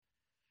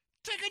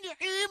Taking your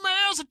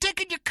emails and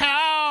taking your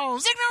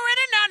calls. Ignorant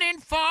and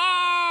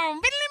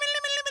uninformed.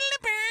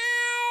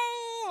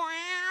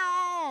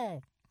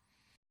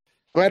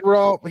 Glad we're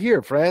all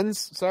here,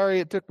 friends.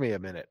 Sorry it took me a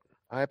minute.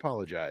 I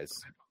apologize.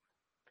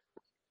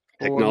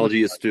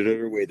 Technology has stood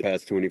our way the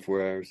past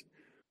 24 hours.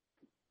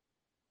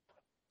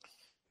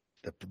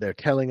 They're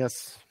telling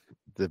us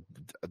the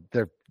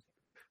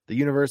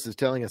universe is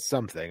telling us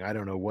something. I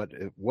don't know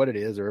what it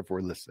is or if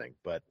we're listening,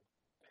 but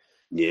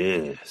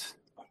yes,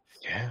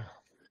 yeah.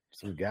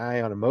 Some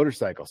guy on a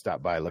motorcycle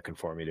stopped by looking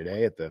for me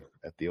today at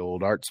the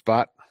old art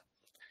spot.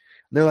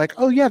 And they're like,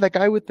 "Oh yeah, that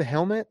guy with the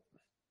helmet."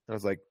 I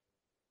was like,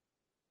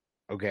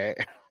 "Okay,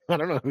 I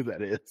don't know who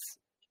that is,"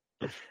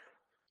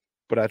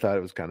 but I thought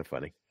it was kind of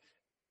funny.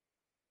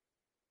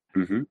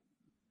 Mm-hmm.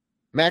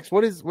 Max,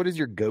 what is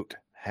your goat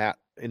hat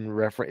in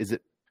reference? Is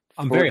it?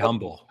 I'm very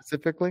humble.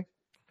 Specifically,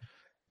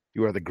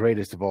 you are the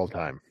greatest of all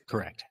time.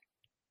 Correct.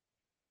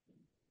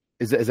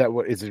 Is that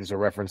what? Is it just a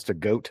reference to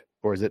goat,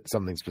 or is it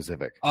something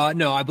specific?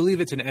 No, I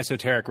believe it's an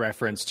esoteric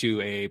reference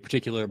to a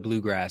particular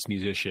bluegrass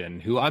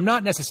musician who I'm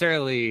not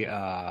necessarily.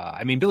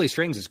 I mean, Billy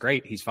Strings is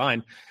great; he's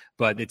fine,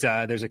 but it's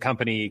there's a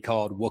company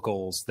called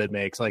Wookles that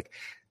makes like.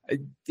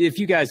 If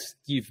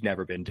you've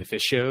never been to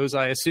fish shows,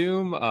 I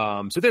assume.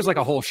 So there's like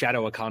a whole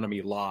shadow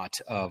economy lot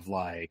of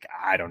like,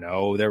 I don't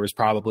know, there was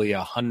probably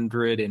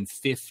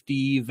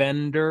 150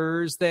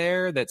 vendors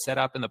there that set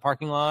up in the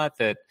parking lot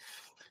that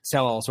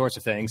sell all sorts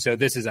of things. So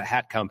this is a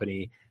hat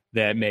company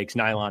that makes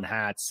nylon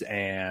hats,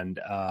 and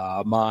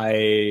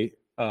my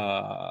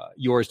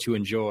yours to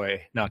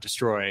enjoy, not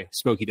destroy,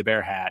 Smokey the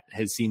Bear hat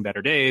has seen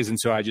better days. And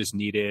so I just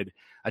needed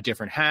a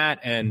different hat,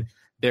 and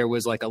there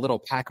was like a little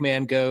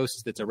Pac-Man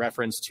ghost that's a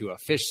reference to a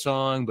fish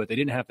song, but they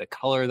didn't have the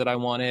color that I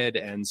wanted.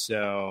 And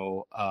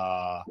so,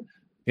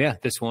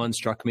 this one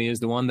struck me as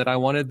the one that I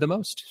wanted the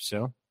most.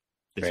 So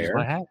this is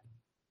my hat.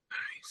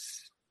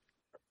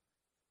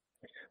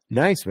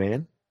 Nice,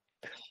 man.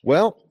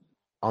 Well,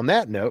 on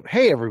that note,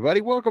 hey,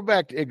 everybody, welcome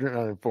back to Ignorant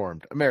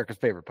Uninformed, America's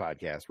favorite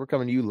podcast. We're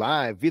coming to you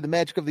live via the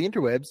magic of the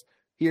interwebs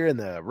here in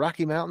the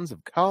Rocky Mountains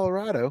of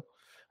Colorado.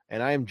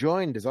 And I am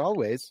joined, as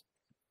always,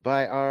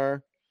 by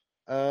our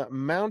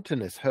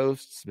mountainous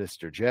hosts,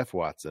 Mr. Jeff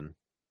Watson.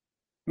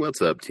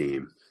 What's up,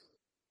 team?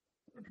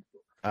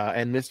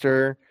 And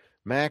Mr.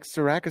 Max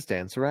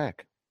Sarakistan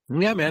Sarak.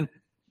 Yeah, man.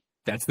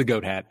 That's the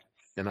goat hat.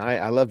 And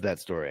I love that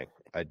story.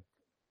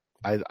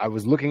 I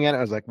was looking at it,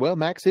 I was like, well,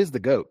 Max is the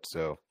goat,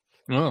 so.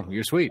 Oh,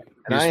 you're sweet.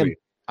 And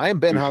I am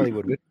Ben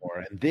Hollywood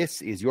Whitmore, and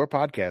this is your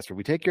podcast where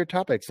we take your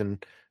topics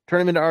and turn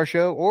them into our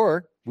show,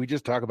 or we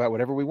just talk about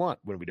whatever we want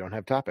when we don't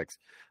have topics.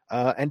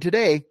 And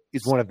today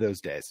is one of those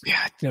days.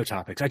 Yeah, no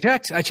topics. I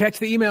checked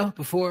the email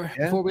before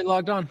we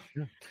logged on.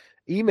 Yeah.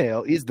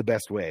 Email is the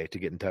best way to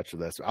get in touch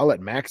with us. I'll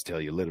let Max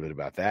tell you a little bit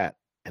about that.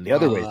 And the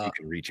other ways you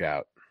can reach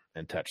out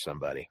and touch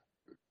somebody.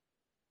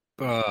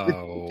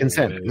 With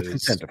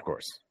consent, of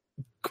course.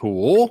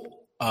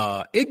 Cool.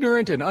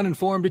 Ignorant and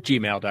uninformed at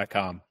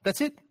gmail.com.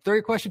 That's it. Throw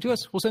your question to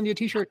us. We'll send you a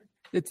t-shirt.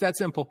 It's that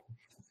simple.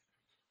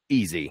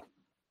 Easy.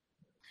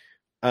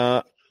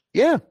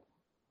 Yeah.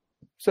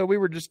 So we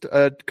were just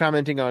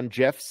commenting on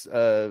Jeff's,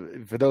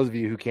 for those of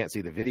you who can't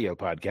see the video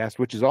podcast,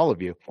 which is all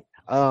of you,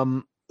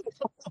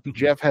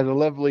 Jeff has a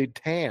lovely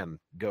tan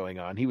going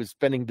on. He was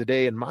spending the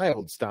day in my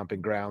old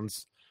stomping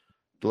grounds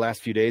the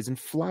last few days in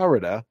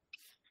Florida.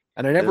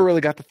 And I never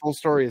really got the full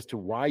story as to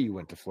why you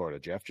went to Florida,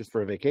 Jeff. Just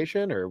for a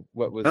vacation, or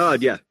what was? Oh,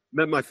 yeah.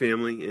 Met my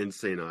family in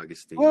St.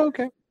 Augustine. Oh,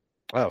 okay.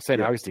 Oh,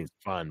 St. Augustine's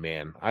fun,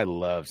 man. I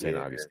love St.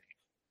 Augustine.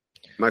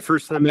 My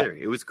first time there.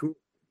 It was cool.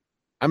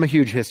 I'm a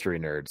huge history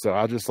nerd, so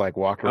I'll just like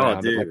walk around.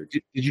 Oh, dude. Like,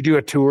 did you do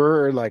a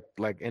tour or like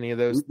any of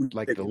those?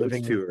 Like the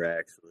living tour,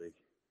 actually.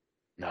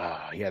 No,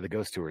 yeah, the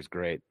ghost tour is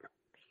great.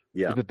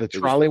 Yeah. Was it the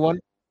trolley one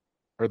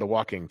or the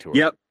walking tour?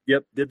 Yep.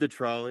 Did the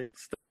trolley.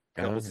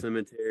 Couple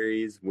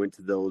cemeteries, went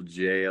to the old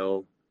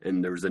jail,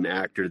 and there was an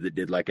actor that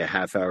did like a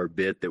half-hour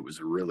bit that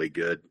was really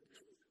good,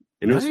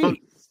 and it was fun.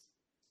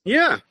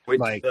 Yeah,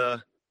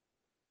 I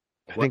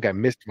think I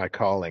missed my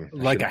calling.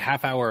 Like a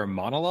half-hour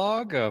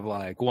monologue of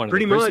like one of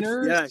pretty the much.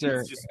 prisoners? Yeah,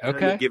 he's just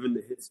kind of given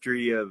the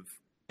history of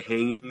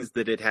hangings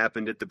that had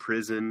happened at the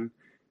prison,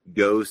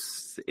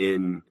 ghosts,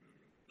 and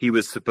he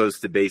was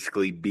supposed to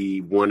basically be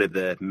one of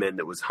the men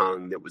that was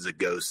hung that was a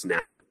ghost now.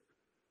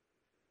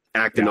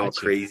 Acting all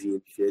crazy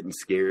and shit and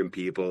scaring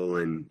people,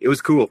 and it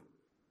was cool.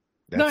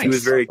 Nice. He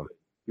was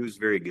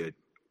very good.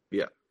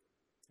 Yeah.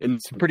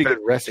 And some pretty good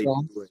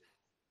restaurants.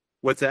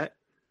 What's that?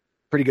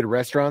 Pretty good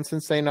restaurants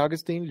in St.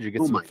 Augustine. Did you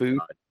get some food?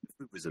 God. The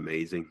food was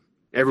amazing.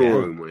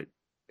 Everywhere we went,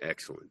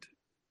 excellent.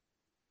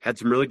 Had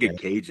some really good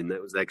Cajun.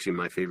 That was actually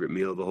my favorite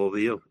meal of the whole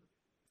deal.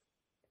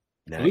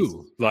 Nice.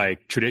 Ooh,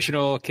 like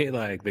traditional,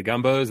 like the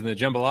gumbos and the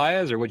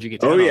jambalayas, or what'd you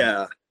get?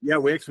 Yeah.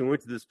 We actually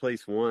went to this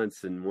place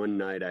once, and one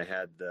night I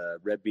had the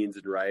red beans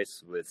and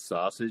rice with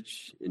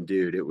sausage, and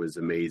dude, it was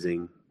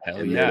amazing. Hell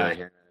and yeah! Then I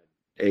had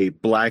a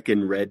black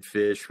and red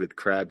fish with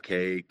crab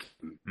cake,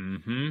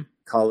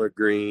 collard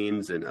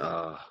greens, and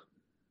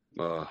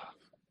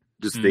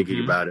just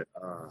thinking about it.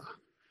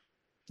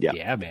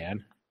 Yeah,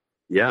 man.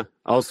 Yeah.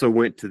 I also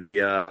went to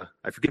the,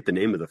 I forget the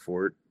name of the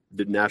fort,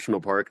 the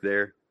national park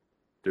there.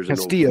 There's an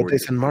Castillo old de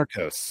fort. San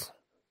Marcos.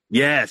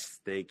 Yes.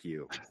 Thank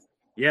you.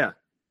 Yeah.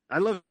 I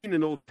love being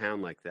an old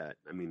town like that.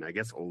 I mean, I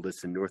guess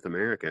oldest in North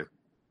America.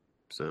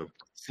 So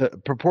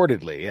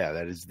purportedly, yeah,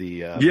 that is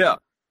the yeah.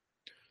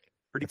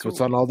 Pretty that's cool.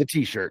 what's on all the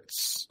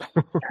T-shirts.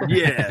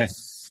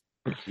 Yes.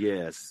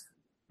 Yes.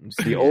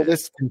 It's the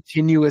oldest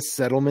continuous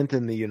settlement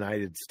in the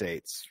United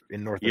States,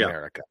 in North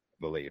America, I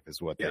believe,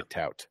 is what they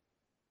tout.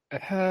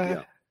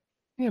 Yeah,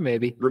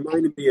 maybe.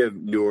 Reminded me of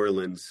New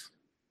Orleans.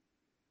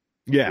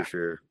 Yeah. For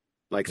sure.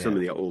 Like some of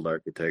the old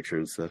architecture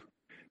and stuff.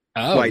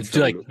 Oh, White it's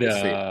like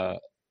settlement,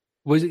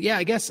 was it? Yeah,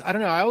 I guess, I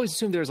don't know. I always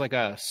assumed there was like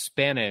a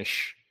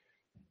Spanish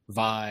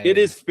vibe. It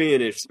is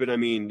Spanish, but I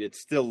mean, it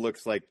still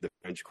looks like the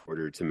French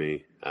Quarter to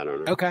me. I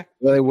don't know. Okay.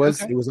 Well, it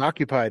was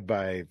occupied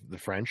by the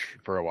French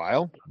for a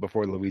while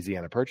before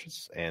Louisiana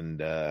Purchase,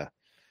 and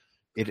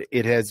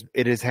it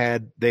has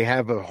had, they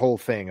have a whole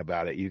thing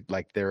about it.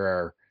 There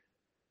are,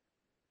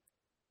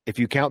 if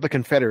you count the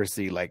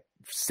Confederacy, like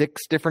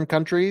 6 different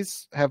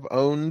countries have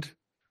owned,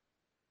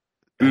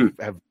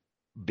 have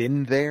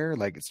been there.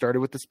 Like it started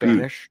with the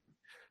Spanish,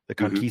 the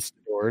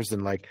conquistadors,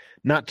 and like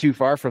not too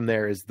far from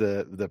there is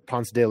the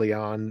Ponce de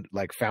Leon,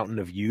 like Fountain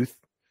of Youth,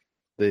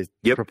 the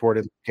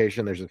purported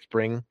location. There's a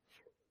spring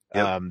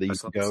that you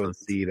can go and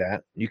see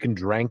that. You can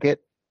drink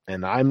it,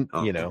 and I'm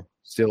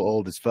still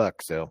old as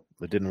fuck, so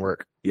it didn't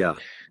work. Yeah.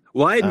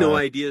 Well, I had no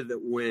idea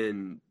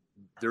that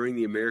during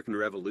the American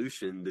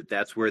Revolution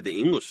that's where the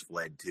English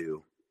fled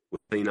to,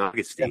 with St.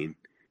 Augustine,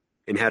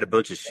 and had a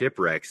bunch of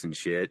shipwrecks and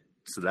shit.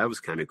 So that was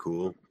kind of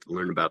cool to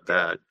learn about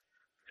that.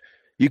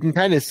 You can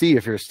kind of see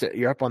if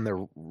you're up on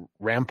the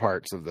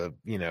ramparts of the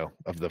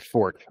of the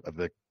fort of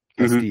the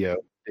Castillo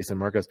de San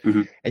Marcos,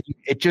 and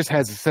it just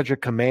has such a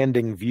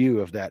commanding view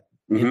of that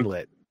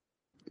inlet.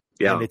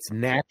 Yeah, and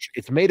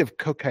it's made of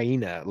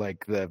cocaina,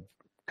 like the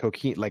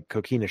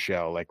coquina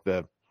shell, like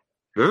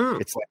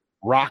it's like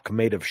rock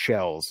made of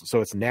shells, so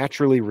it's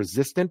naturally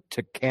resistant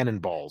to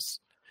cannonballs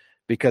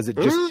because it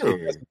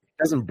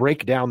doesn't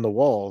break down the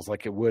walls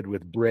like it would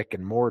with brick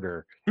and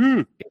mortar.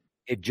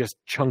 It just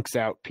chunks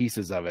out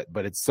pieces of it,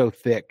 but it's so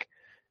thick,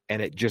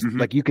 and it just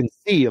like you can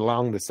see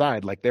along the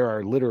side, like there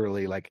are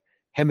literally like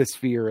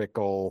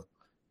hemispherical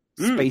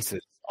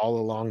spaces all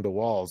along the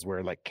walls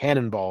where like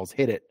cannonballs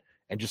hit it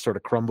and just sort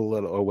of crumble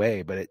it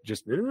away, but it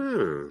just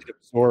it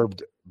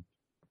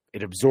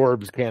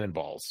absorbs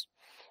cannonballs.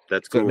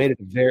 That's so cool. It made it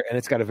and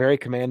it's got a very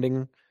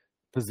commanding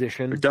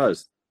position. It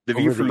does. The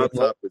view from up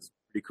top is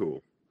pretty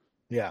cool.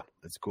 Yeah,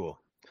 it's cool.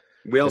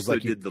 We also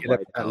did the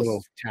lighthouse. That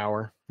little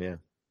tower. Yeah.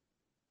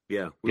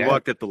 Yeah. We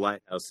walked up the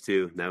lighthouse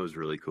too, and that was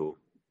really cool.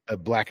 A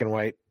black and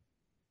white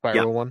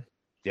spiral one.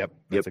 Yep.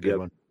 That's a good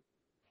one.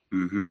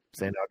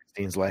 St.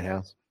 Augustine's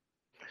Lighthouse.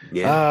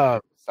 Yeah.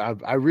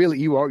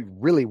 You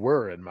really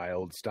were in my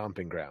old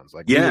stomping grounds.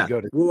 Like,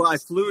 well, I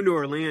flew into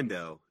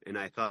Orlando, and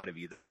I thought of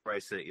you. That's where I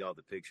sent y'all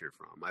the picture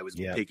from. I was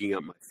picking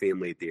up my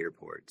family at the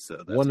airport. So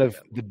that's one of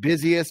the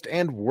busiest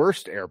and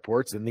worst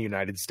airports in the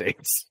United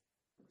States.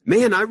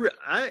 Man, I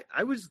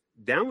was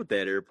down with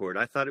that airport.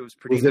 I thought it was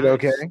pretty. Was it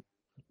okay?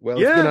 Well,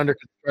 it's been under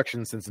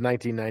construction since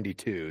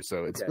 1992,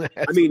 so it's. Yeah.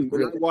 I mean,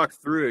 when I walked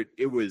through it,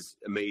 it was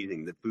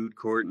amazing. The food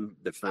court and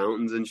the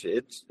fountains and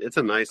shit. It's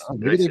a nice.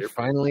 Maybe they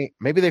finally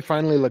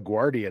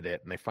LaGuardia'd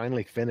it and they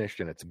finally finished,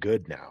 and it's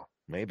good now.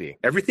 Maybe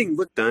everything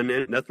looked done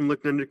and nothing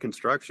looked under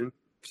construction.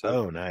 So.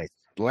 Oh, nice.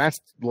 The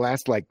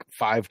last like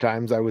 5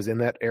 times I was in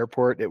that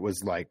airport, it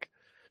was like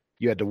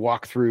you had to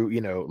walk through,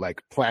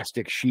 like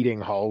plastic sheeting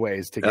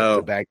hallways to get to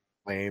the bag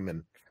claim,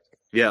 and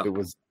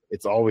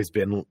it's always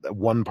been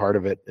one part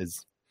of it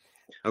is.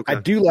 Okay. I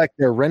do like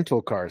their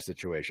rental car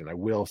situation. I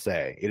will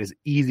say it is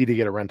easy to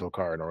get a rental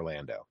car in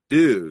Orlando.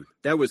 Dude,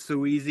 that was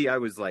so easy. I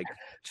was like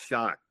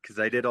shocked because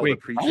I did all the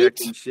pre-check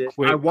and shit.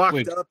 I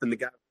walked up and the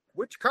guy,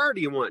 which car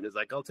do you want? And it's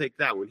like, I'll take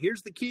that one.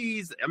 Here's the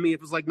keys. I mean,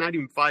 it was like not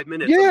even 5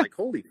 minutes. I'm like,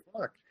 holy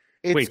fuck.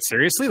 Wait,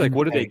 seriously? Like,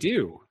 what do they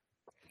do?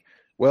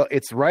 Well,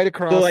 it's right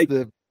across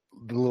the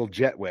little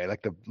jetway,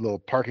 like the little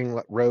parking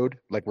road,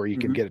 like where you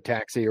can get a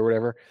taxi or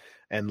whatever,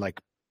 and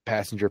like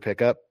passenger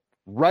pickup.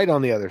 Right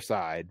on the other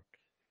side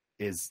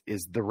is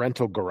the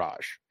rental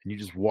garage, and you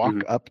just walk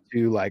up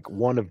to like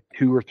one of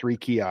 2 or 3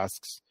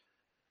 kiosks,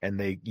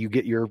 and you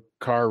get your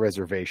car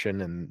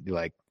reservation, and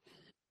like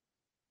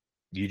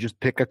you just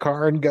pick a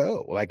car and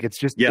go. Like it's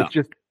just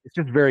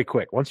very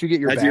quick. Once you get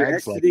your bags, you're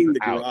exiting the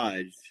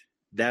garage,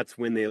 that's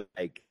when they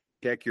like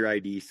check your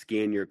ID,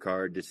 scan your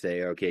card to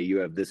say, okay, you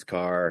have this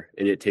car,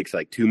 and it takes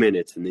like 2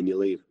 minutes, and then you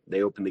leave.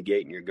 They open the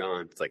gate and you're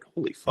gone. It's like,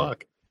 holy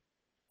fuck.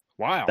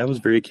 Wow. That was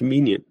very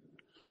convenient.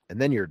 And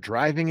then you're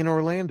driving in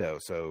Orlando,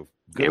 so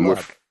good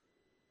luck.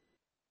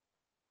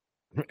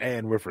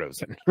 And we're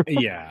frozen.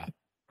 Yeah.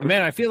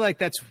 Man, I feel like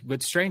that's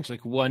what's strange.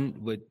 Like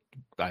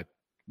I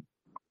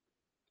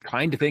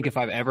kind of think if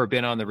I've ever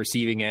been on the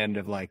receiving end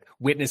of like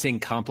witnessing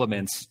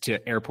compliments to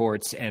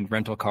airports and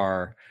rental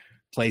car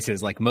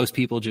places, like most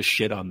people just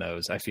shit on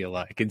those, I feel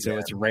like. And so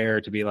it's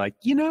rare to be like,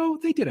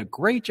 they did a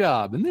great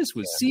job and this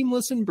was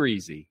seamless and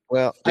breezy.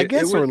 Well, I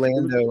guess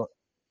Orlando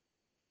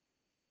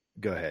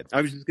Go ahead.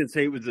 I was just gonna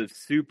say it was a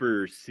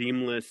super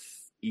seamless,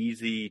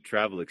 easy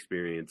travel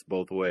experience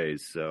both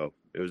ways. So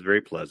it was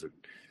very pleasant.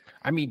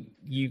 I mean,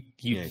 you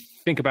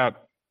think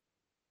about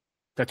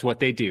that's what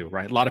they do,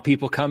 right? A lot of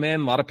people come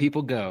in, a lot of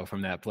people go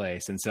from that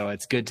place, and so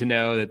it's good to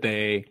know that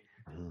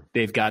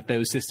they've got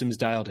those systems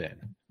dialed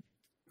in.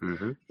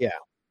 Mm-hmm. Yeah,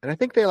 and I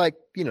think they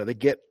they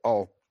get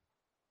all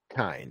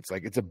kinds.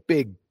 Like it's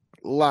a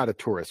lot of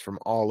tourists from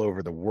all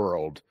over the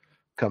world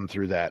come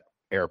through that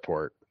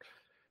airport,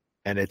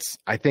 and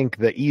I think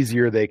the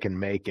easier they can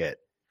make it,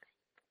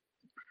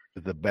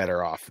 the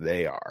better off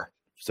they are.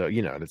 So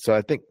so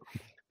I think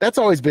that's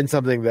always been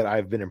something that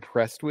I've been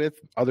impressed with,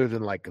 other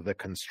than like the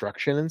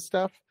construction and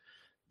stuff,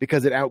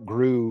 because it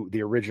outgrew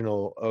the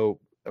original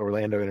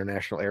Orlando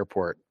International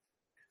Airport.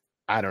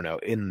 I don't know,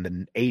 in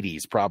the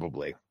 80s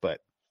probably, but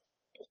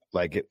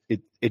like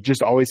it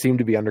just always seemed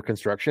to be under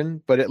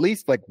construction. But at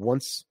least like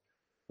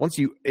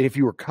if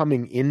you were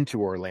coming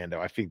into Orlando,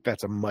 I think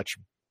that's a much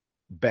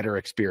better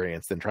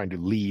experience than trying to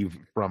leave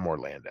from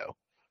Orlando.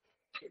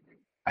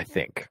 I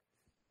think.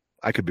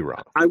 I could be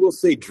wrong. I will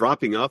say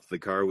dropping off the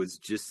car was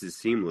just as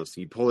seamless.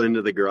 You pull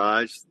into the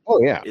garage. Oh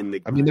yeah.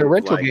 Their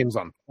rental like, game's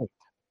on point.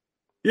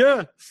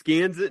 Yeah.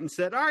 Scans it and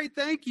said, all right,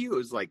 thank you. It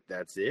was like,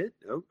 that's it?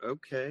 Oh,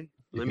 okay.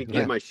 Let me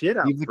get my shit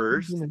out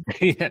first.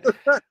 Yeah.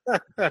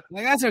 Like,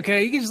 that's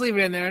okay. You can just leave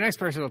it in there. Next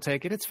person will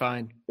take it. It's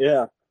fine.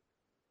 Yeah.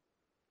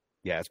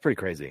 Yeah, it's pretty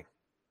crazy.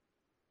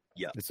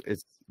 Yeah.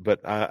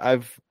 But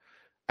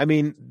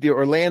the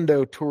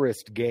Orlando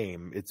tourist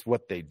game, it's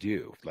what they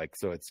do. Like,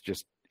 so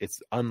it's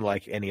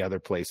unlike any other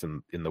place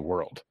in the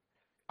world,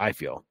 I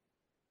feel.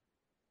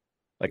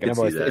 Like, and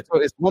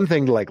it's one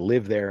thing to like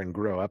live there and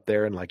grow up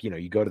there, and like,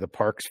 you go to the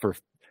parks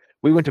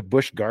we went to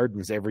Busch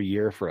Gardens every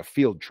year for a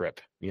field trip.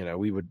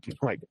 We would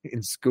like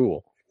in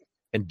school,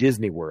 and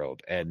Disney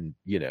World, and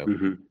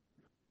mm-hmm.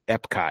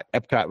 Epcot.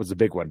 Epcot was a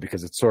big one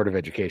because it's sort of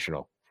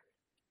educational.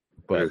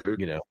 But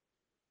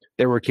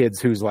there were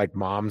kids whose like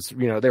moms,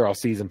 they're all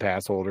season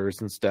pass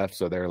holders and stuff,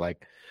 so they're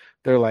like,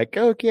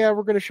 oh yeah,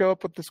 we're gonna show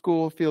up with the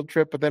school field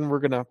trip, but then we're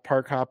gonna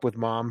park hop with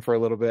mom for a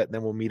little bit, and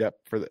then we'll meet up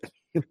for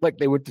like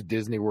they went to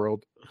Disney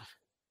World,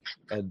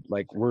 and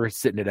like we're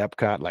sitting at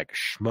Epcot like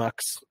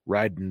schmucks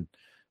riding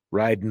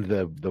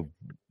the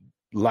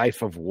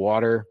life of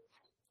water,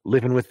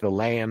 living with the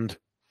land,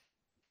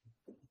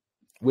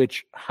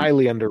 which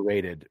highly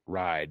underrated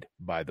ride,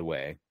 by the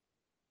way.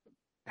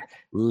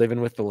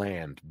 Living with the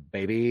land,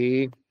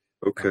 baby.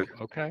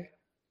 Okay.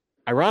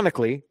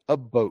 Ironically, a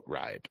boat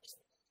ride.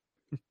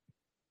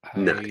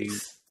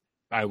 Nice.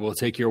 I will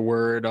take your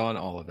word on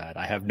all of that.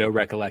 I have no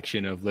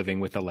recollection of living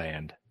with the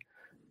land.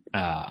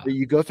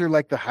 You go through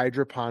like the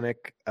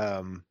hydroponic,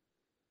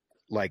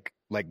 like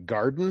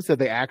gardens that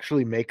they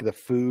actually make the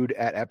food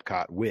at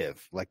Epcot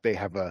with. Like they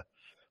have a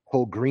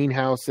whole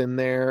greenhouse in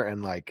there,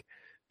 and like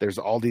there's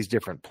all these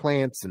different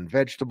plants and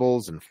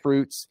vegetables and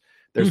fruits.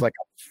 There's like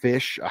a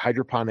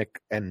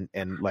hydroponic and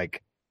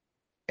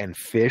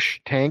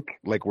fish tank,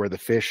 like where the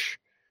fish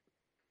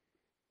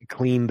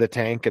clean the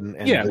tank and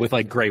with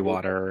like gray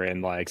water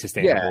and like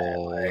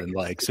sustainable and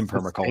like some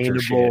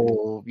permaculture shit.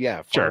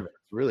 Yeah, sure. It's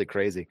really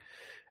crazy.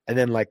 And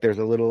then like there's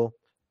a little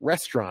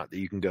restaurant that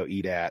you can go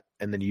eat at,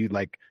 and then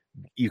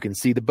you can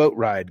see the boat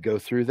ride go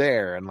through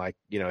there, and like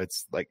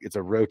it's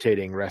a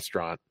rotating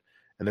restaurant,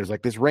 and there's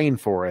like this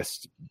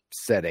rainforest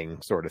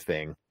setting sort of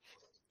thing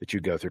that you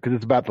go through, because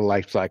it's about the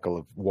life cycle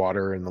of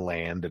water and the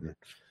land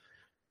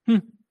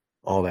and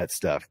all that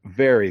stuff.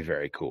 Very,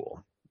 very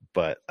cool.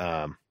 But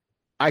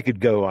I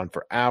could go on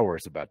for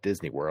hours about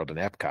Disney World and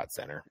Epcot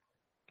Center.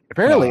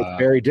 Apparently, it's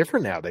very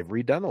different now. They've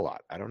redone a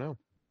lot. I don't know.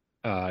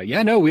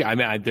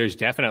 There's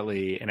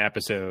definitely an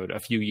episode a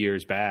few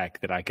years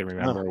back that I can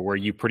remember where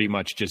you pretty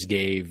much just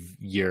gave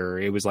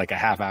it was like a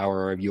half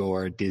hour of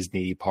your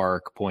Disney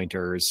park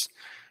pointers.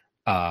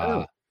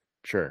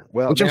 Sure.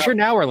 Well, which I'm sure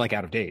now are like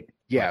out of date.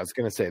 Yeah, I was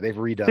going to say they've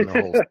redone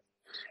the whole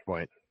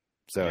point.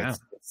 So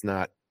it's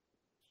not,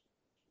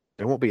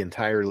 it won't be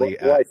entirely.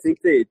 Well, I think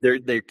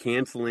they're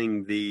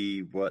canceling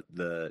the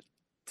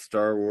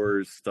Star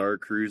Wars Star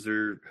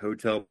Cruiser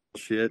hotel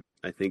shit.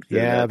 I think.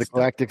 The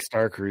Galactic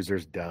Star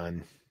Cruiser's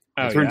done.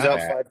 It turns out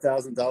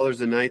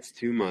 $5,000 a night's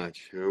too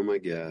much. Oh my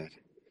god.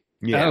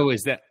 Yeah. Oh,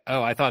 is that?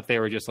 Oh, I thought they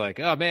were just like,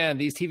 oh man,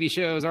 these TV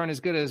shows aren't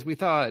as good as we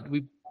thought.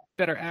 We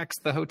better axe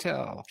the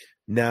hotel.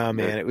 No,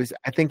 man.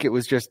 I think it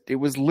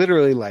was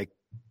literally like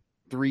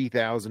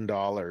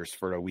 $3,000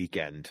 for a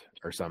weekend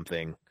or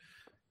something,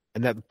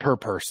 and that per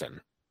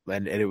person.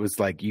 And it was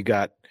like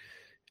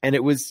and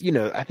it was,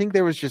 I think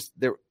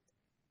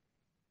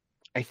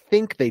I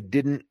think they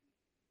didn't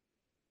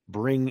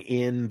bring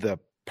in the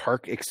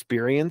park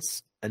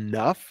experience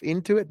enough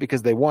into it,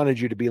 because they wanted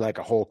you to be like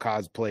a whole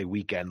cosplay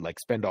weekend, like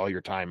spend all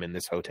your time in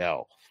this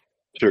hotel.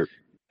 Sure.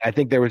 I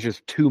think there was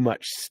just too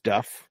much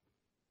stuff.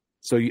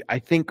 So I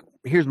think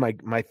here's my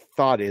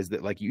thought is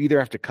that like you either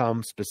have to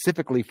come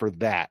specifically for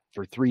that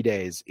for 3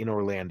 days in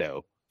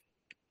Orlando,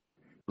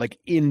 like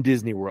in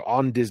Disney World,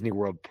 on Disney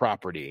World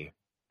property,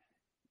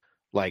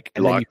 like,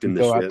 and then you can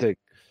go out to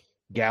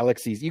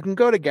Galaxy's, you can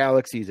go to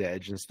Galaxy's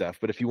Edge and stuff,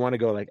 but if you want to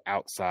go like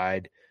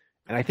outside,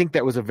 and I think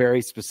that was a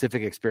very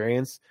specific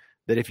experience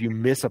that if you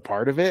miss a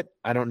part of it,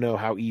 I don't know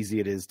how easy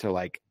it is to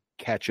like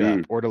catch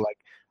up or to like,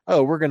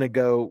 oh, we're going to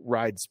go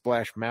ride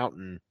Splash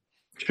Mountain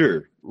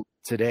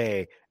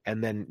today.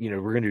 And then, you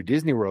know, we're going to do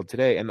Disney World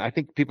today. And I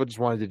think people just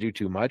wanted to do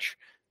too much,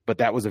 but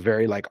that was a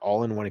very like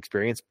all in one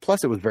experience.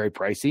 Plus it was very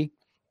pricey.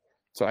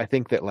 So I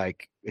think that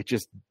like,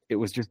 it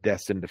was just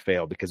destined to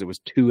fail because it was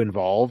too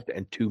involved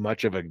and too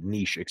much of a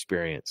niche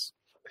experience.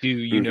 Do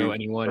you know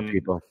anyone,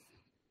 people,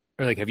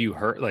 or like, have you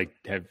heard, like,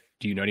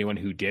 do you know anyone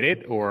who did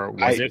it, or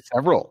was it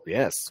several?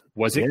 Yes.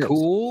 Was it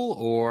cool,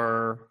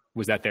 or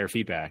was that their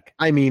feedback?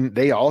 I mean,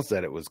 they all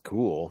said it was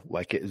cool.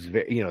 Like it was,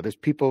 very, you know, there's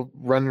people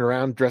running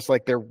around dressed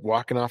like they're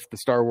walking off the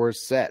Star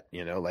Wars set,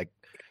 you know,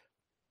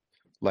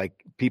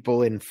 like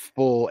people in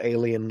full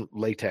alien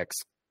latex,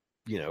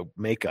 you know,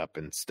 makeup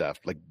and stuff,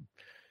 like,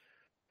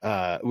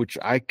 which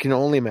I can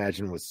only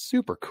imagine was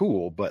super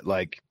cool. But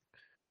like,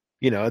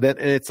 you know, and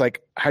it's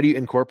like, how do you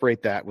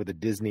incorporate that with a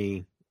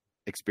Disney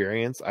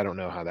experience? I don't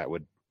know how that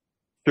would.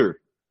 Sure.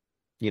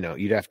 You know,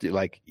 you'd have to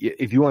like,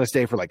 if you want to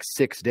stay for like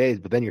 6 days,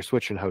 but then you're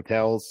switching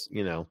hotels,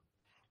 you know,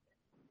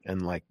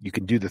 and like you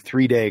can do the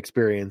 3-day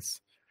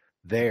experience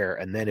there.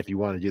 And then if you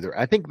want to do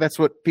I think that's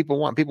what people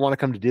want. People want to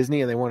come to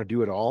Disney and they want to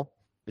do it all.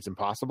 It's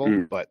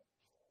impossible. But,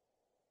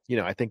 you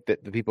know, I think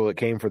that the people that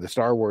came for the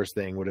Star Wars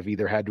thing would have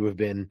either had to have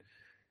been,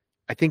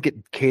 I think it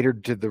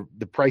catered to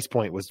the price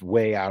point was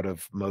way out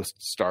of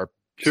most Star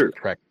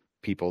Trek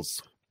people's.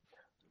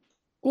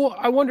 Well,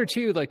 I wonder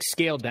too, like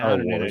scaled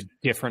down in a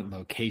different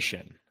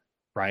location,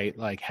 right?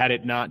 Like had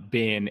it not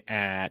been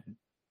at,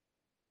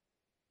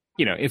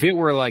 you know, if it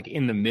were like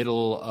in the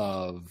middle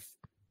of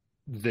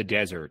the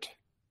desert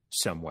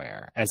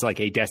somewhere as like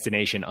a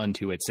destination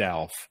unto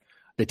itself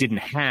that didn't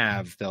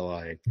have the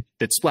like,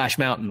 that Splash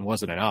Mountain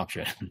wasn't an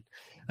option.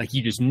 Like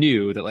you just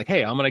knew that like,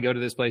 hey, I'm going to go to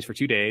this place for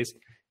 2 days.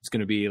 It's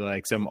going to be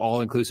like some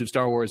all-inclusive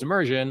Star Wars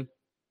immersion.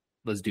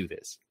 Let's do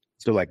this.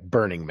 So like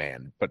Burning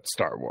Man, but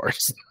Star Wars.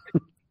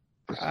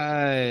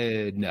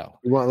 No.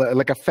 You want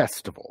like a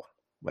festival,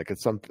 like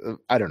it's something,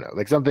 I don't know,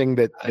 like something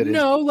that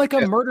no, like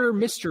a murder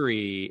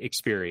mystery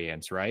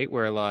experience, right?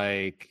 Where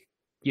like,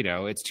 you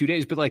know, it's 2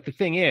 days, but like the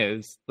thing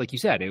is, like you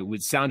said, it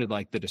sounded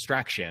like the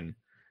distraction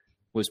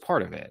was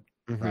part of it,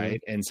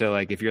 right? And so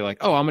like if you're like,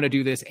 oh, I'm going to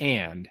do this,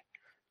 and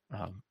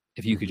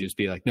if you could just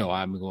be like, no,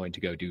 I'm going to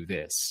go do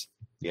this.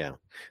 Yeah.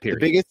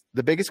 Period.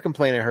 The biggest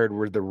complaint I heard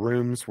were the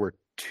rooms were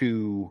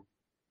too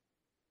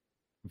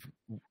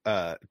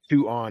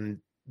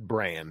on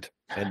brand,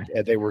 and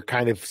they were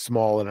kind of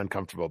small and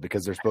uncomfortable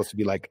because they're supposed to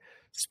be like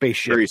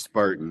spaceship, very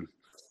Spartan.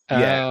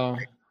 Yeah,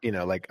 you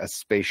know, like a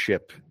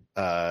spaceship.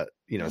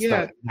 You know, it's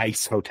not a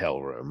nice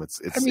hotel room.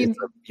 It's I mean, it's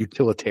a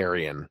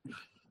utilitarian.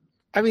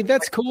 I mean,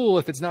 that's cool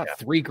if it's not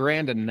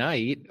 $3,000 a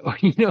night, or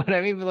you know what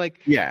I mean. But like,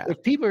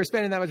 if people are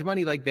spending that much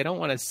money, like they don't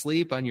want to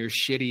sleep on your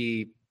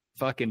shitty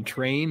fucking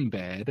train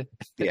bed.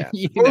 Yeah,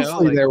 you mostly know,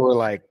 like,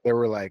 there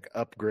were like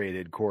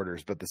upgraded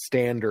quarters, but the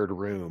standard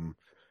room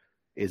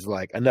is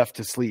like enough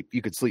to sleep.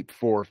 You could sleep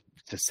 4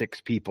 to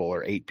 6 people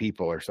or 8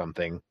 people or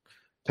something,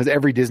 because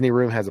every Disney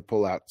room has a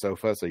pull-out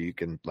sofa, so you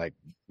can like,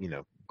 you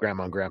know,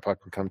 grandma and grandpa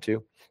can come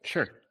to.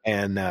 Sure.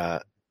 And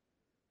because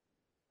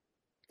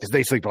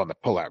they sleep on the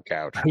pull-out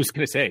couch. I was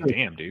gonna say,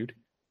 damn, dude.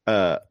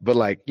 But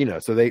like, you know,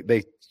 so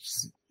they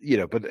you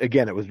know, but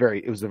again, it was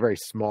a very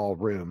small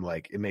room.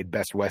 Like it made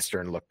Best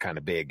Western look kind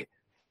of big,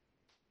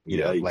 you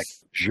know, like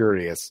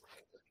luxurious.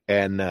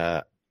 And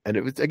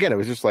it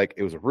was just like,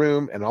 it was a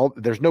room, and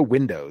there's no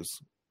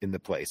windows in the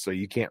place, so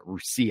you can't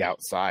see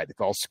outside. It's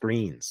all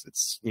screens.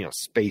 It's, you know,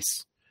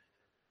 space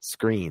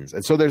screens.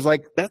 And so there's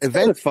like, that's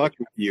gonna fuck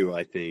with you,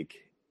 I think.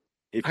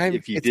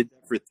 If you did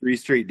that for 3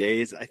 straight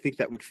days, I think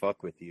that would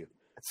fuck with you.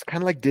 It's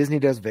kind of like Disney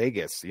does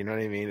Vegas. You know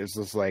what I mean? It's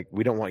just like,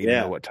 we don't want you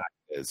to know what time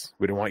it is.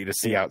 We don't want you to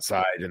see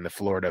outside in the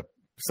Florida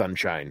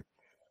sunshine.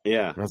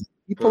 Yeah.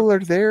 People are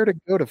there to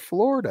go to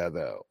Florida,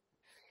 though.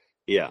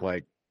 Yeah.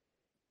 Like,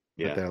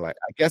 but they're like,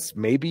 I guess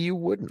maybe you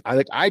wouldn't.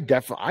 I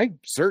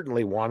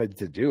certainly wanted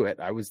to do it.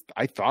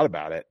 I thought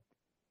about it.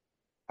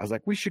 I was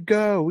like, we should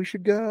go.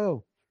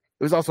 It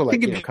was also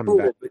like, you know, coming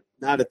back. But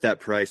not at that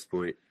price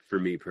point. For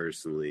me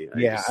personally,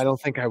 I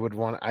don't think I would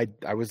want.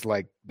 I was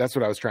like, that's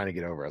what I was trying to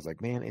get over. I was like,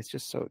 man, it's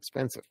just so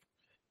expensive.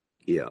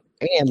 Yeah,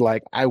 and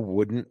like, I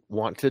wouldn't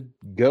want to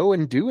go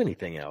and do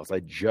anything else.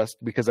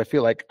 Because I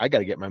feel like I got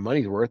to get my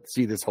money's worth.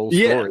 See this whole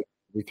story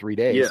every 3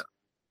 days. Yeah.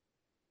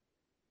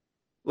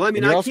 Well, I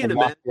mean, I can't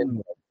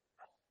imagine,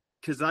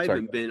 because I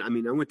haven't been. I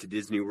mean, I went to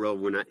Disney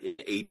World in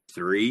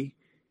 '83,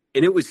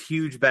 and it was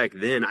huge back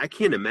then. I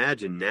can't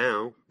imagine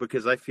now,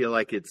 because I feel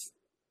like it's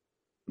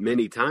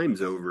many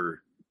times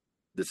over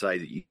the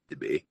size it used to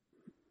be,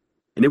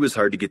 and it was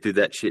hard to get through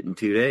that shit in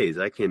 2 days.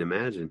 I can't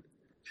imagine.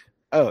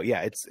 Oh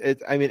yeah, it's.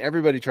 I mean,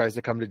 everybody tries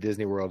to come to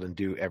Disney World and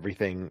do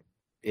everything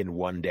in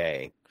 1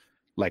 day,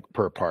 like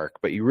per park.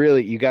 But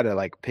you got to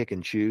like pick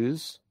and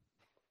choose.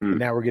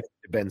 Now we're getting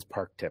to Ben's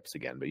park tips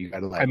again, but you got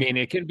to like. I mean,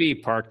 it could be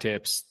park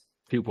tips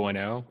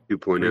 2.0.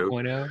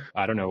 2.0.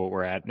 I don't know what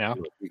we're at now.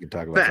 We can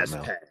talk about Fast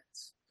something else.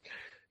 pass.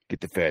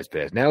 Get the fast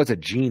pass. Now it's a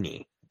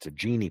genie. It's a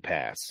genie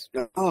pass.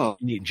 Oh,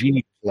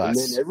 Genie and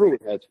plus. then everyone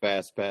has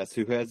fast pass.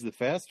 Who has the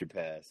faster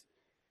pass?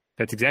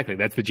 That's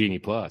the Genie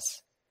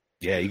Plus.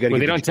 Yeah, you got to. What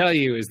they don't tell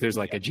you is there's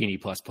like a Genie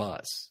Plus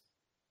Plus.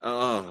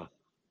 Oh,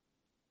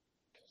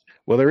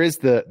 Well, there is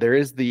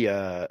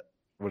the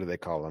what do they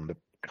call them? The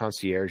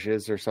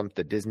concierges or something.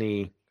 The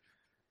Disney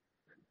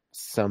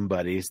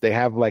somebodies. They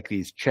have like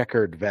these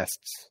checkered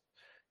vests.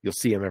 You'll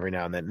see them every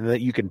now and then, and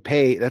that you can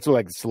pay. That's what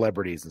like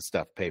celebrities and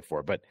stuff pay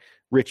for, but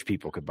rich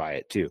people could buy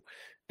it too.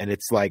 And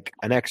it's like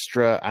an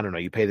extra. I don't know.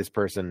 You pay this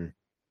person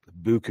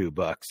buku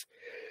bucks.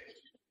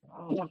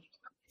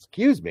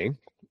 Excuse me.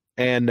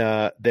 And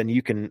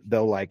then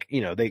they'll like,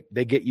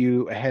 they get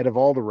you ahead of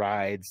all the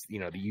rides.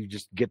 You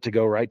just get to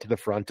go right to the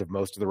front of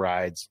most of the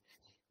rides.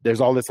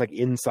 There's all this like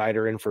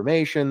insider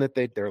information that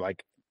they're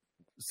like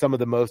some of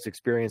the most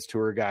experienced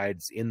tour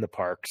guides in the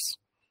parks.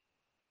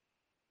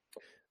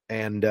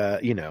 And,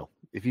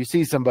 if you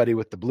see somebody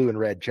with the blue and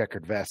red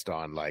checkered vest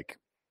on, like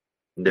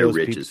they're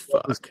rich as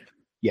fuck.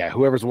 Yeah.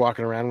 Whoever's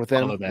walking around with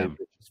them, All of them.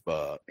 rich as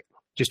fuck.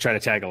 Just try to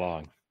tag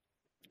along.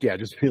 Yeah.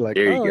 Just be like,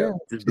 There you oh, go.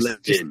 yeah. Just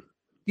blend in.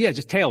 Yeah,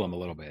 just tail them a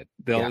little bit.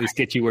 They'll at least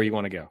get you where you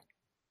want to go.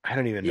 I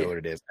don't even know what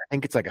it is. I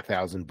think it's like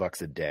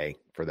 $1,000 a day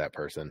for that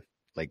person,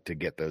 like to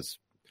get those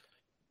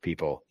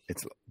people.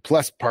 It's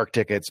plus park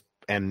tickets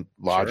and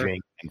lodging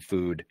and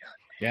food.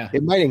 Yeah.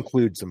 It might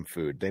include some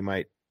food. They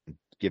might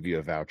give you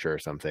a voucher or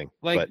something.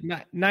 Like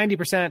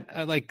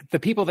 90%, like the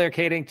people they're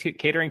catering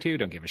to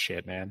don't give a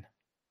shit, man.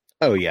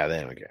 Oh yeah,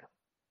 they don't care.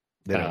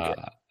 They don't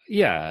care.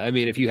 Yeah, I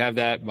mean, if you have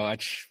that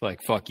much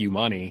like fuck you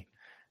money,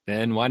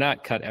 then why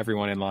not cut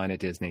everyone in line at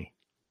Disney?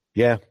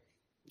 Yeah.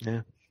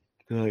 They're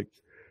like,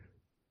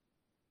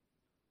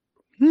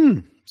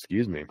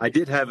 excuse me. I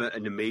did have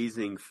an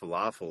amazing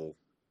falafel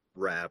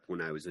wrap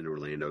when I was in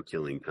Orlando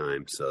killing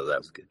time, so that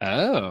was good.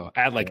 Oh,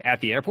 at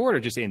the airport or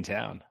just in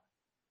town?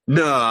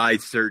 No, I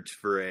searched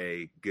for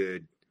a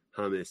good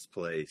hummus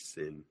place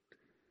and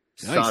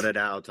sought it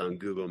out on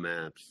Google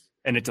Maps.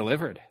 And it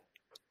delivered.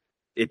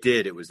 It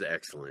did. It was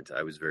excellent.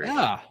 I was very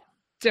happy.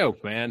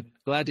 Dope, man.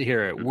 Glad to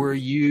hear it. Were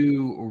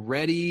you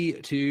ready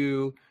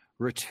to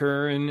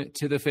return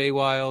to the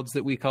Feywilds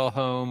that we call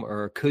home,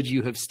 or could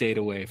you have stayed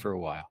away for a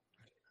while?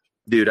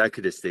 Dude, I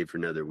could have stayed for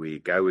another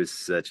week. I was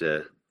such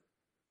a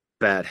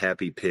fat,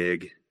 happy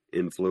pig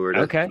in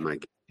Florida. Okay.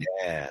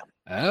 Yeah.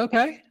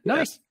 Okay.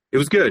 Nice. It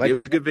was good. Like, it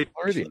was a good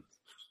vacation.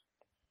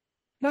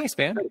 Nice,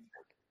 man.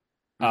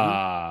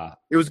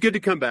 It was good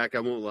to come back. I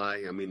won't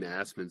lie. I mean, the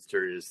Aspen's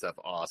turning and stuff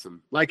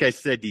awesome. Like I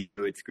said,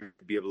 it's great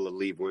to be able to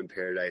leave one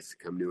paradise to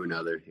come to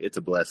another. It's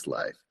a blessed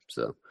life.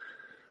 So,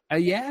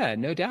 yeah,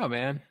 no doubt,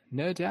 man.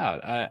 No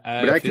doubt.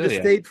 but I could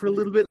have stayed for a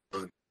little bit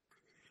longer.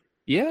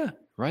 Yeah,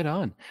 right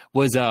on.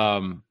 Was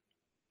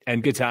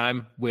and good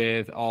time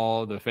with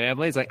all the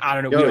families. Like, I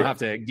don't know, we don't have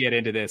to get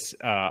into this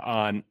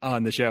on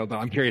the show, but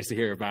I'm curious to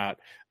hear about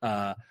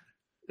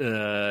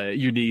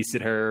your niece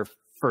and her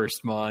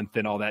first month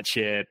and all that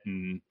shit.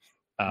 And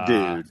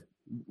dude,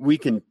 we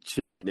can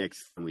chat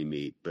next time we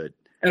meet. But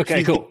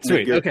okay, cool,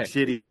 sweet. Good, okay,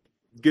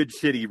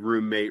 shitty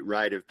roommate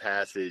rite of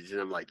passage, and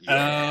I'm like,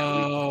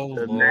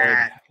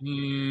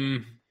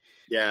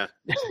 yeah,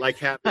 like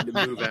having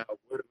to move out.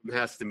 One of them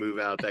has to move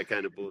out. That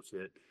kind of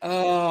bullshit.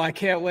 Oh, I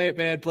can't wait,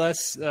 man.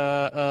 Bless.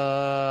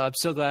 I'm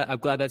so glad. I'm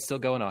glad that's still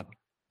going on.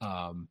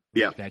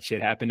 That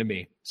shit happened to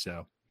me.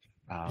 So,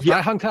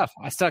 I hung tough.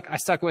 I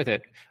stuck with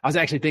it. I was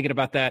actually thinking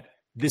about that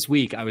this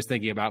week. I was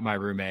thinking about my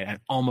roommate and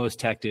almost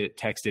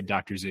texted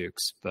Dr.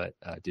 Zooks, but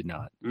did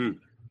not.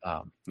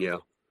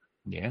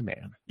 Yeah,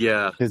 man.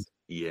 Yeah.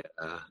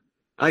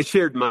 I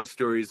shared my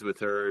stories with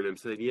her, and I'm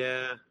saying,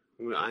 yeah,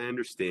 I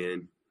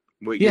understand.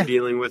 What you're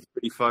dealing with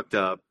pretty fucked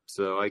up,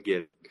 so I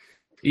get it.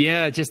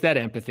 Yeah, just that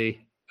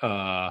empathy.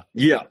 Yeah.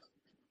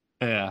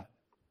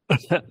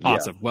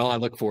 Awesome. Well, I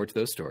look forward to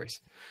those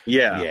stories.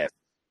 Yeah.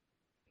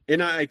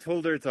 And I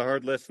told her it's a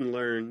hard lesson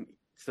learned.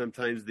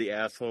 Sometimes the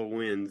asshole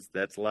wins.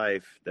 That's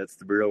life. That's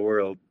the real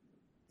world.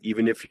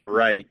 Even if you're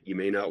right, you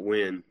may not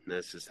win.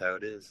 That's just how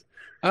it is.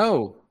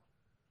 Oh,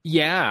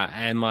 yeah.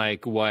 And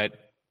like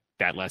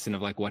that lesson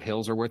of like what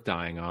hills are worth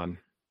dying on.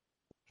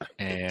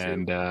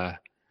 And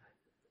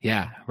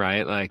yeah,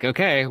 right. Like,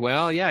 okay,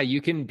 well, yeah,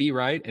 you can be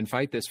right and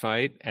fight this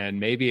fight, and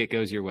maybe it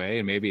goes your way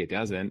and maybe it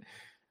doesn't.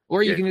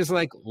 Or you can just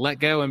like let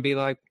go and be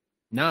like,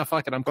 nah,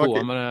 fuck it, I'm cool.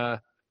 I'm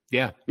gonna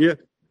Yeah.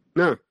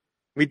 No.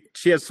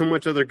 She has so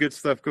much other good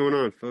stuff going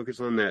on.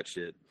 Focus on that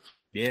shit.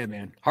 Yeah,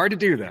 man. Hard to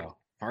do though.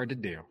 Hard to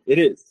do. It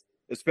is.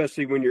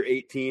 Especially when you're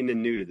 18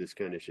 and new to this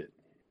kind of shit.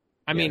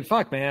 I mean,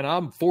 fuck, man.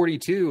 I'm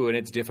 42 and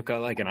it's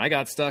difficult. Like, and I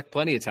got stuck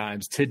plenty of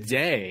times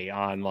today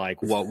on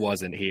like what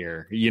wasn't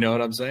here. You know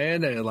what I'm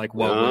saying? And like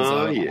what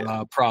was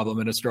a problem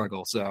and a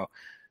struggle. So,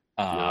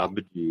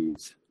 but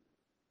geez.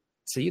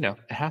 So it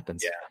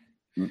happens.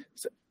 Yeah.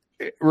 So,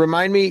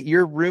 remind me,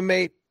 your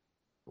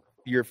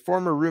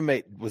former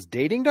roommate was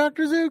dating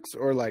Dr. Zooks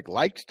or like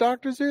liked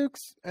Dr.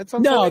 Zooks at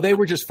some point? No, they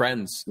were just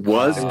friends.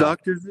 Was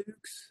Dr.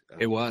 Zooks?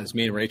 It was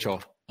me and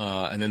Rachel.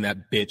 and then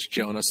that bitch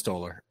Jonah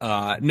stole her.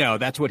 No,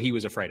 that's what he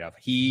was afraid of.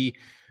 He,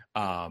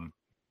 man,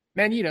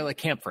 like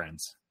camp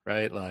friends,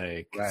 right?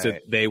 Like, so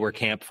they were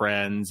camp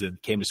friends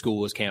and came to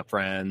school as camp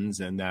friends.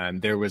 And then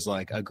there was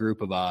like a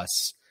group of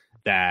us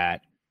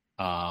that,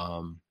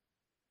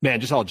 man,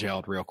 just all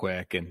gelled real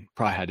quick, and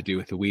probably had to do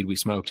with the weed we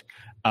smoked.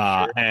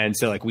 And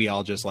so like we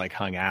all just like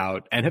hung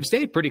out and have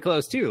stayed pretty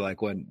close too.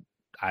 Like when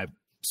I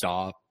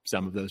saw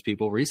some of those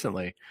people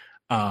recently.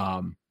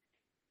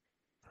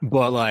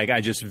 But like,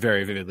 I just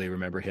very vividly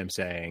remember him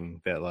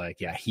saying that,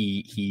 like, yeah,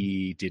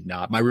 he did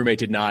not, my roommate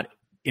did not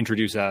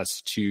introduce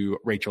us to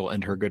Rachel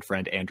and her good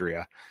friend,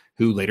 Andrea,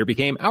 who later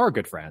became our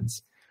good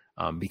friends,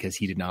 because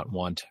he did not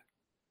want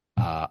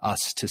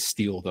us to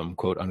steal them,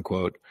 quote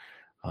unquote.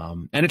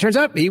 And it turns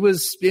out he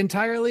was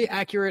entirely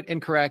accurate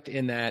and correct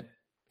in that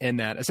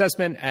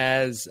assessment,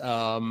 as,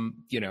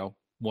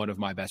 one of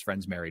my best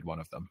friends married one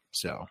of them.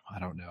 So I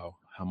don't know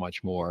how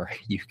much more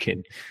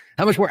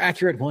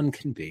accurate one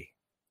can be.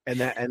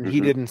 And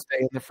he didn't stay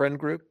in the friend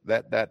group,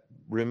 that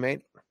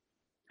roommate?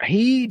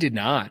 He did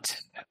not.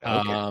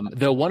 Okay.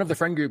 Though one of the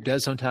friend group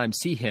does sometimes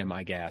see him,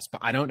 I guess,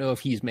 but I don't know if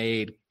he's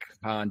made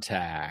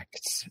contact.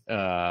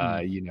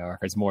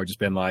 It's more just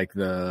been like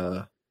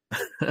the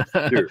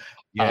Sure.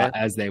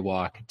 as they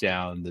walk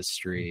down the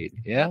street.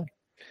 Yeah.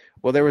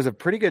 Well, there was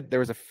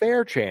a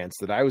fair chance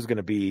that I was going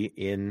to be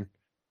in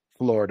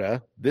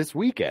Florida this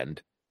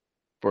weekend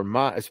for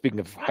speaking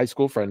of high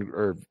school friend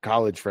or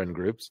college friend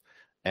groups.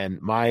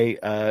 And my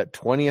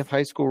 20th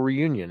high school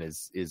reunion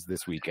is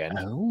this weekend.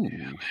 Oh,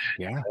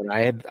 yeah. And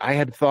I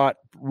had thought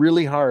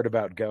really hard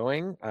about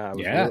going. I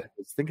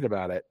was thinking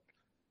about it.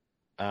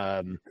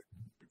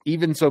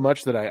 Even so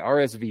much that I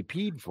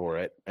RSVP'd for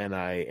it, and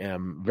I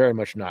am very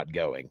much not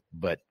going.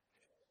 But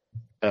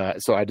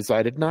so I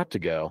decided not to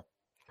go.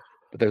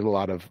 But there's a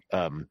lot of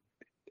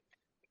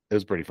it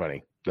was pretty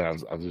funny. That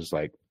I was just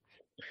like,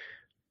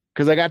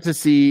 because I got to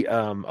see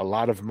a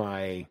lot of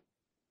my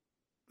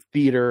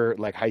theater,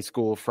 like high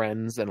school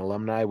friends and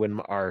alumni, when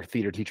our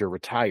theater teacher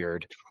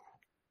retired.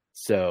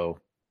 So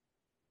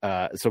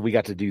we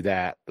got to do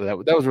that. That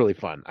was really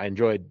fun. I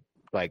enjoyed,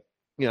 like,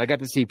 I got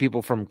to see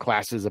people from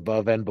classes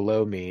above and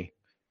below me,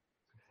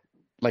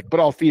 like,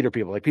 but all theater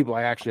people, like people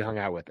I actually hung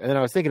out with. And then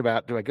I was thinking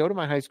about, do I go to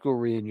my high school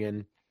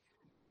reunion?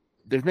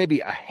 There's maybe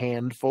a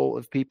handful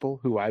of people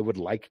who I would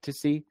like to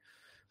see.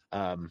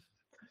 We're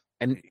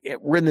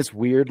in this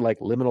weird, like,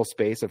 liminal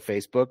space of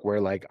Facebook where,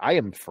 like, I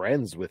am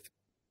friends with,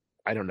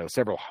 I don't know,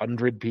 several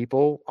hundred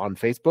people on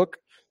Facebook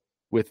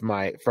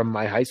from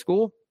my high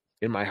school,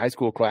 in my high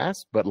school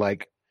class. But,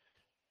 like,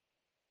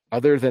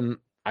 other than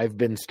I've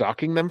been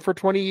stalking them for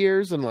 20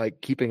 years and,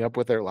 like, keeping up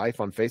with their life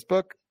on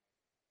Facebook,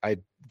 I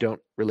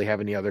don't really have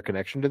any other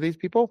connection to these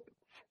people.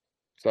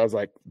 So I was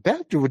like,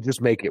 that would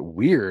just make it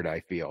weird,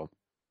 I feel.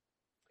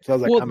 So I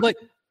was like,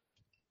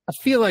 I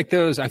feel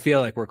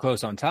like we're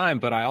close on time,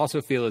 but I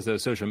also feel as though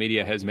social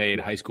media has made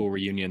high school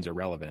reunions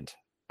irrelevant.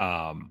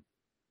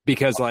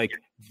 Because, like,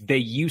 they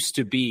used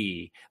to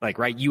be like,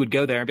 right, you would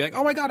go there and be like,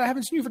 oh my God, I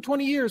haven't seen you for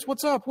 20 years.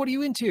 What's up? What are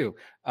you into?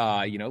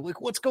 Like,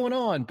 what's going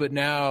on? But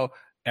now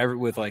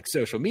with like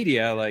social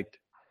media, like,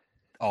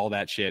 all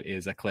that shit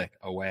is a click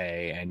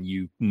away, and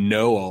you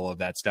know all of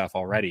that stuff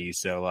already.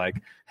 So, like,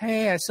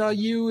 hey, I saw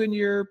you and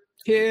your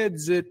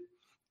kids at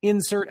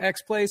insert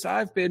X place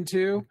I've been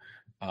to.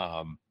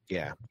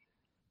 Yeah.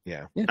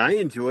 I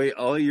enjoy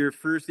all your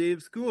first day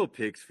of school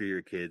pics for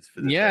your kids.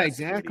 For the past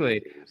exactly.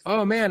 20 years.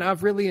 Oh man,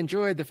 I've really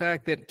enjoyed the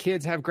fact that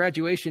kids have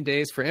graduation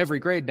days for every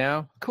grade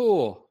now.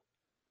 Cool.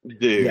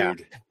 Dude, yeah.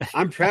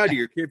 I'm proud of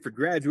your kid for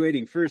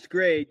graduating first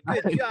grade.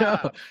 Good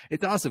job.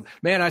 It's awesome.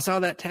 Man, I saw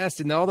that test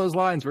and all those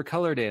lines were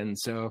colored in,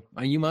 so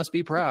you must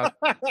be proud.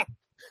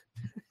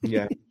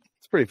 Yeah.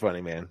 It's pretty funny,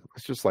 man.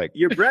 It's just like,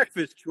 your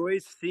breakfast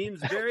choice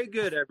seems very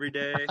good every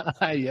day.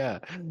 Yeah.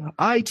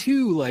 I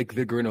too like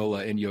the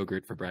granola and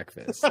yogurt for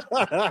breakfast.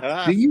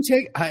 Do you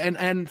take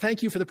and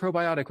thank you for the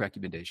probiotic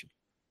recommendation.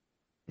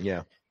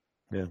 Yeah.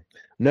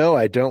 No,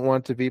 I don't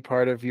want to be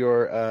part of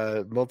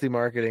your multi-level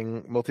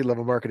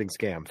marketing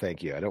scam.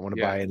 Thank you. I don't want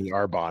to buy any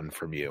Arbonne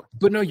from you.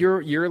 But no,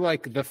 you're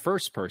like the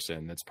first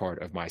person that's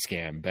part of my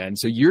scam, Ben.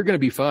 So you're going to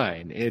be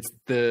fine. It's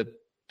the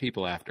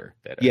people after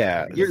that.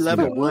 You're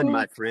level 1,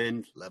 my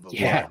friend. Level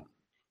 1.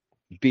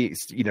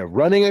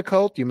 Running a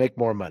cult, you make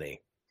more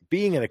money.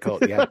 Being in a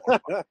cult,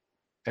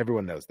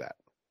 everyone knows that.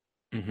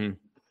 Mm-hmm.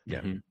 Yeah.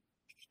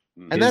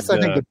 Mm-hmm. And that's,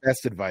 I think, the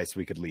best advice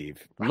we could leave.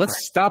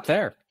 Let's stop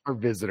there. For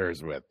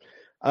visitors with.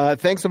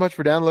 Thanks so much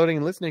for downloading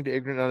and listening to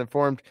Ignorant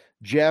Uninformed.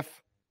 Jeff,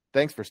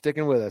 thanks for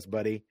sticking with us,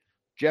 buddy.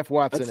 Jeff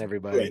Watson,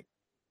 everybody. Great.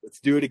 Let's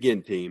do it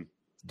again, team.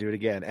 Do it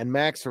again. And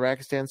Max,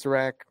 Sarakistan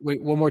Sarak.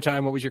 Wait, one more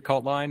time. What was your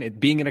cult line?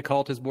 Being in a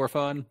cult is more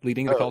fun.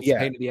 Leading the cult is a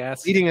pain in the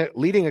ass.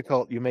 Leading a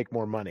cult, you make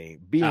more money.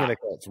 Being in a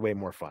cult is way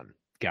more fun.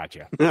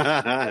 Gotcha.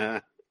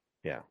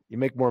 Yeah. You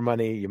make more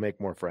money. You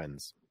make more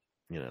friends.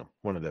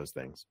 One of those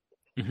things.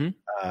 Mm-hmm.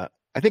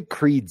 I think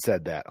Creed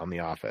said that on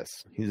The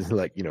Office. He's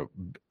like,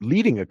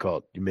 leading a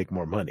cult, you make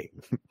more money.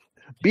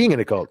 Being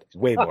in a cult,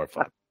 way more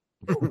fun.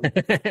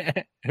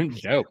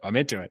 Dope. I'm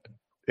into it.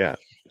 Yeah.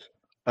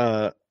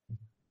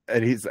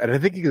 I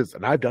think he goes,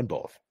 and I've done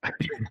both.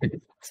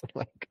 So I'm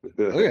like,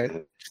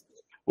 okay.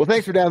 Well,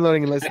 thanks for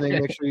downloading and listening.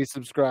 Make sure you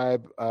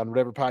subscribe on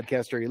whatever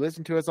podcaster you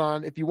listen to us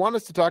on. If you want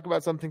us to talk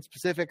about something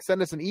specific,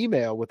 send us an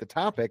email with the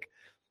topic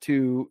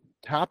to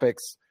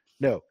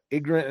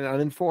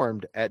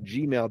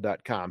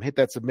ignorantanduninformed@gmail.com. Hit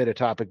that submit a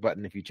topic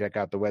button if you check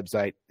out the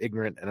website,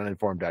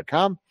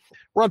 ignorantanduninformed.com.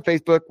 We're on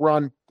Facebook. We're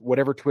on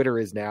whatever Twitter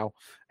is now.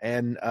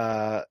 And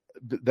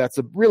that's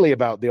really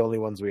about the only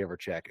ones we ever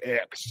check.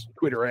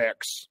 Twitter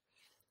X.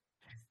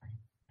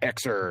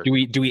 Xer.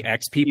 Do we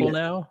X people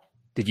now?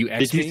 Did you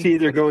X Did you see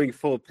they're going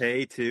full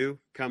pay too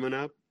coming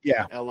up?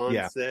 Yeah.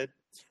 Elon said.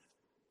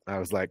 I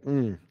was like,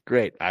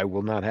 great. I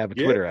will not have a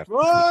Twitter after.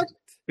 What?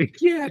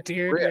 Yeah,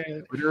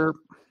 dude. Twitter.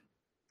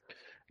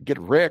 Get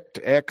wrecked,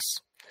 X.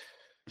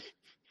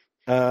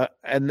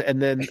 And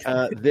then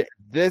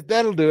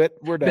that'll do it.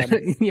 We're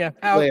done. Yeah.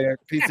 Out. Later.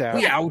 Peace out.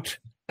 We out.